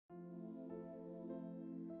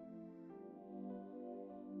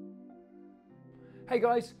Hey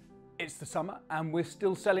guys, it's the summer and we're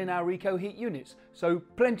still selling our Recoheat units, so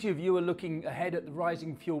plenty of you are looking ahead at the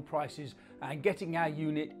rising fuel prices and getting our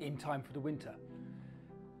unit in time for the winter.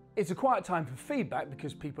 It's a quiet time for feedback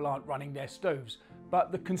because people aren't running their stoves,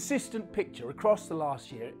 but the consistent picture across the last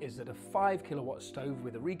year is that a 5 kilowatt stove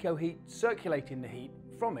with a Recoheat circulating the heat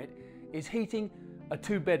from it is heating a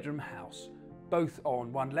 2-bedroom house, both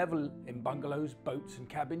on one level in bungalows, boats and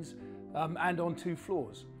cabins, and on 2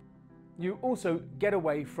 floors. You also get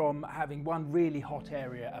away from having one really hot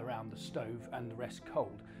area around the stove and the rest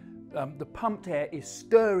cold. The pumped air is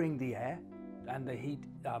stirring the air and the heat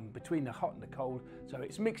between the hot and the cold, so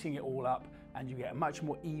it's mixing it all up and you get a much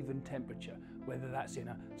more even temperature, whether that's in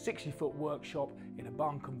a 60-foot workshop, in a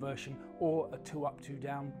barn conversion, or a 2 up, 2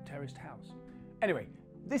 down terraced house. Anyway,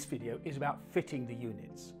 this video is about fitting the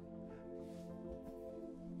units.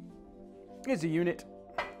 Here's a unit.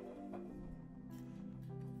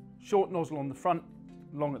 Short nozzle on the front,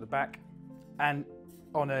 long at the back, and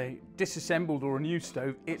on a disassembled or a new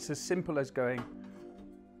stove, it's as simple as going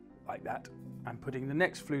like that and putting the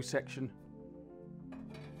next flue section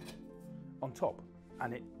on top,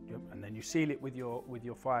 and then you seal it with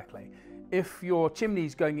your fire clay. If your chimney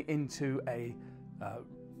is going into a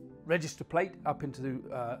register plate up into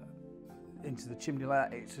the chimney layer,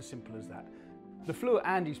 it's as simple as that. The flue at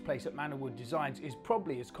Andy's place at Manor Wood Designs is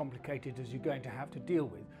probably as complicated as you're going to have to deal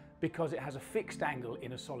with, because it has a fixed angle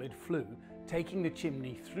in a solid flue, taking the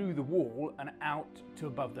chimney through the wall and out to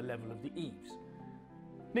above the level of the eaves.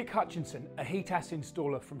 Nick Hutchinson, a heat ass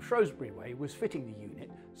installer from Shropshire way, was fitting the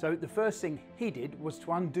unit, so the first thing he did was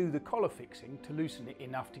to undo the collar fixing to loosen it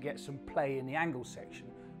enough to get some play in the angle section,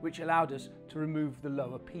 which allowed us to remove the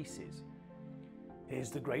lower pieces.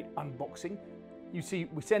 Here's the great unboxing. You see,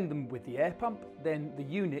 we send them with the air pump, then the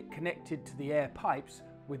unit connected to the air pipes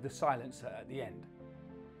with the silencer at the end.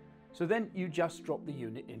 So then you just drop the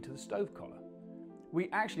unit into the stove collar. We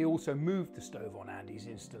actually also moved the stove on Andy's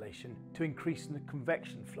installation to increase the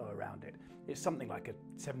convection flow around it. It's something like a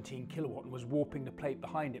 17 kilowatt and was warping the plate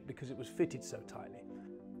behind it because it was fitted so tightly.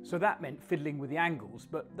 So that meant fiddling with the angles,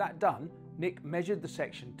 but that done, Nick measured the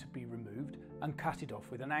section to be removed and cut it off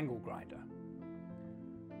with an angle grinder.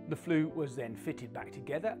 The flue was then fitted back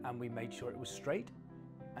together and we made sure it was straight,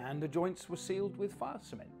 and the joints were sealed with fire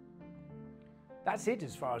cement. That's it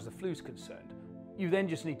as far as the flue's concerned. You then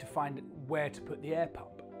just need to find where to put the air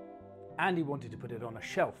pump. Andy wanted to put it on a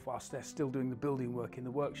shelf whilst they're still doing the building work in the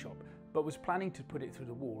workshop, but was planning to put it through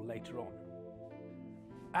the wall later on.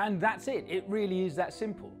 And that's it, it really is that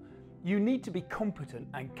simple. You need to be competent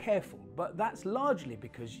and careful, but that's largely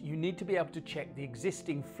because you need to be able to check the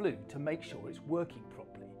existing flue to make sure it's working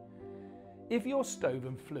properly. If your stove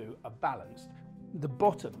and flue are balanced, the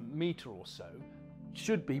bottom metre or so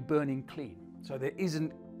should be burning clean, so there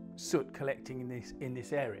isn't soot collecting in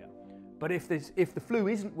this area. But if the flue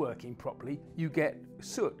isn't working properly, you get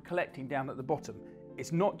soot collecting down at the bottom.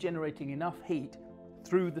 It's not generating enough heat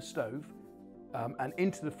through the stove and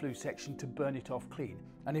into the flue section to burn it off clean.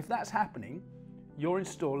 And if that's happening, your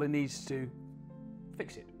installer needs to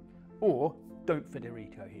fix it, or don't fit a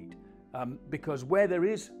Recoheat, because where there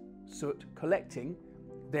is soot collecting,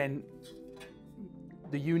 then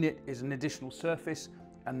the unit is an additional surface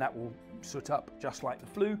and that will soot up just like the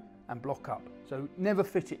flue and block up. So never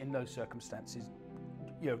fit it in those circumstances.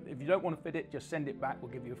 If you don't want to fit it, just send it back,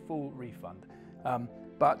 we'll give you a full refund.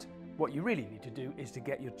 But what you really need to do is to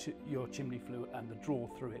get your chimney flue and the draw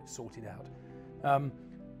through it sorted out.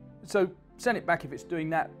 So send it back if it's doing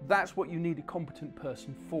that. That's what you need a competent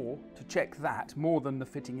person for, to check that more than the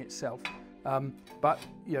fitting itself. But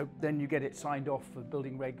then you get it signed off for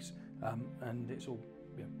building regs, and it's all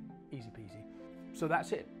easy peasy. So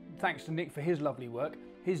that's it. Thanks to Nick for his lovely work.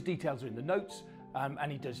 His details are in the notes,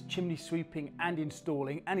 and he does chimney sweeping and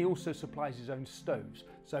installing, and he also supplies his own stoves.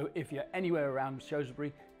 So if you're anywhere around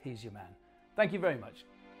Shrewsbury, he's your man. Thank you very much.